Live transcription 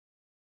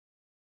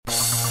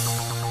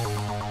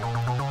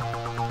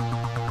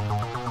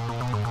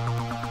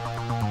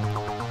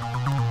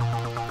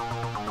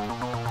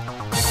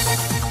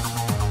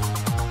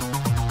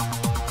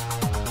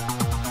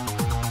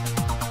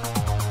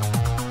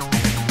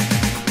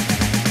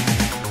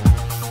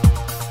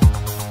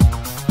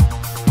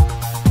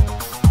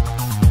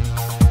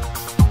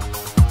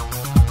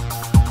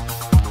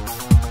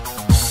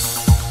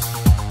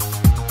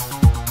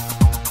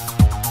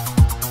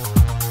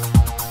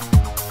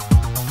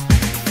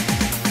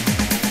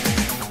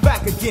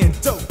again,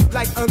 dope,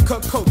 like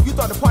uncut coke. You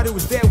thought the party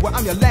was dead, well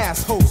I'm your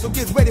last hope. So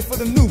get ready for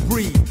the new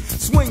breed.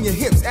 Swing your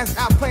hips as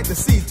I plant the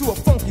seed to a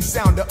funky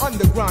sound, the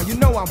underground. You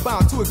know I'm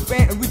bound to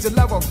expand and reach a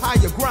level of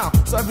higher ground.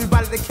 So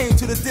everybody that came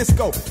to the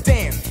disco,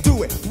 dance,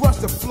 do it, rush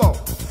the flow.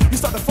 You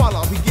start to fall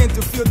off, begin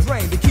to feel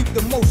drained. To keep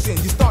the motion,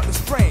 you start to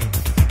strain.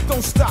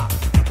 Don't stop,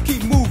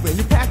 keep moving.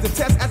 You pass the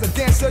test as a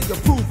dancer, you're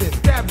proving.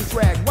 Grab this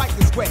rag, wipe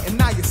the sweat, and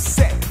now you're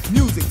set.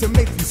 Music to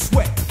make you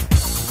sweat.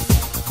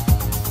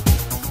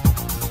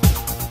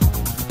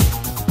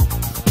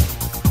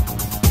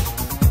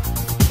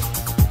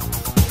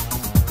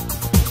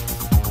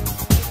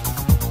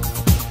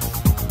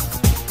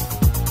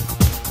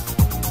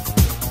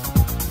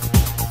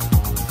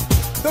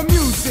 The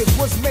music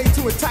was made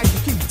to entice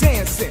you, keep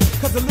dancing,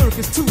 cause the lyric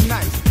is too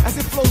nice, as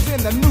it flows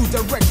in a new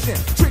direction,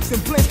 tricks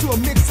and blends to a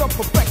mix of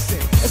perfection.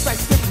 It's like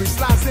slippery,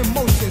 slides in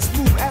motion,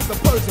 smooth as a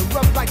Persian,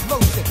 rough like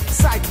lotion.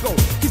 Psycho,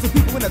 keeps the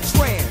people in a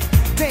trance.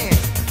 Dance,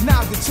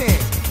 now's the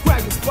chance. Grab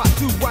your spot,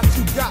 do what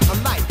you got a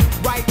like,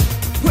 right?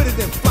 Put it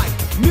in flight.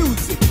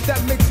 Music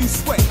that makes you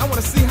sweat. I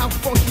wanna see how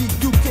funky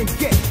you can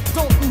get.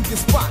 Don't lose your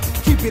spot,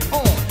 keep it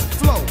on,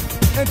 flow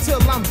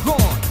until I'm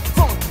gone.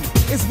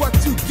 Funky is what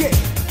you get.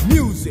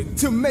 Music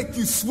to make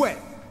you sweat.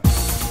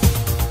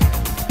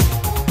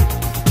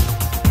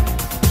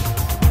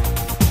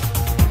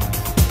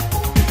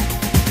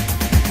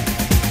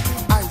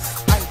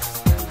 Ice,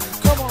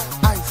 ice, come on,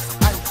 ice,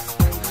 ice,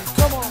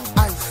 come on,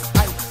 ice,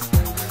 ice,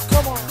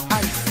 come on,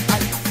 ice,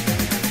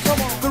 ice,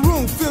 come on. The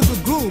room fills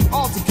with gloom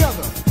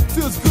altogether.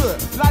 Feels good,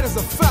 light as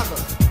a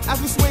feather.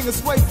 As we swing and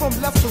sway from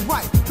left to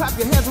right, clap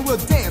your hands and we'll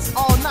dance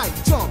all night.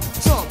 Jump,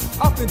 jump,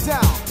 up and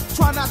down.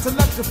 Try not to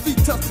let your feet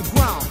touch the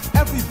ground.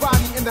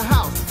 Everybody in the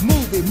house,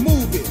 move it,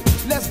 move it.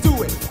 Let's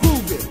do it,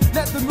 groove it.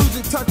 Let the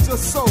music touch your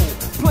soul.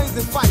 Plays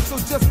and fight, so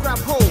just grab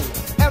hold.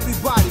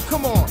 Everybody,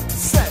 come on,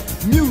 set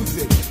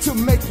music to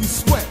make you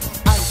sweat.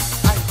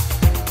 Ice,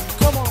 ice,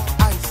 come on,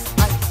 ice,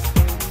 ice,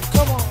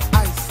 come on,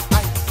 ice,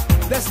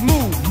 ice. Let's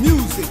move,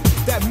 music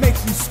that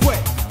makes you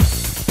sweat.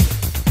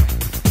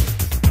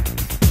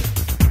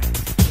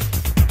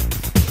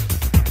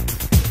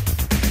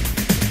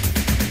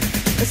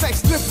 It's like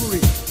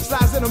slippery,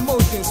 slides in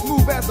motion,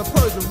 smooth as a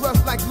Persian,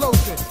 rough like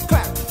lotion.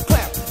 Clap,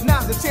 clap,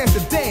 now's the chance to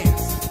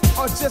dance,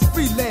 or just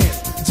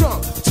freelance.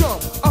 Jump,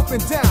 jump, up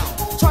and down.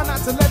 Try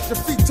not to let your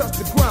feet touch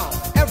the ground.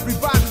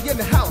 Everybody in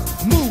the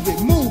house, move it,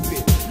 move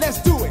it.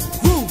 Let's do it,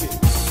 groove it.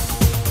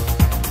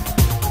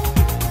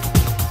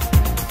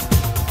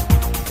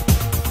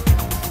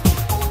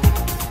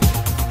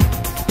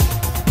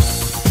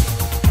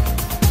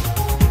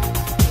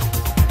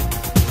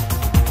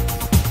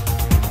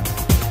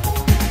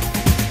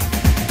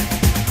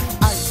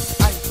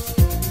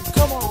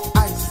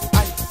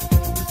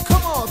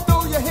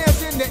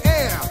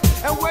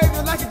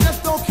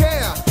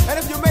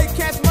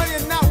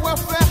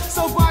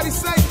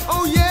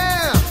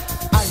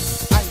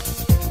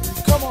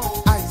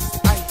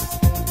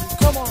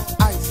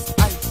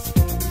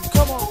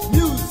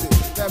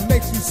 That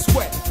makes you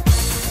sweat.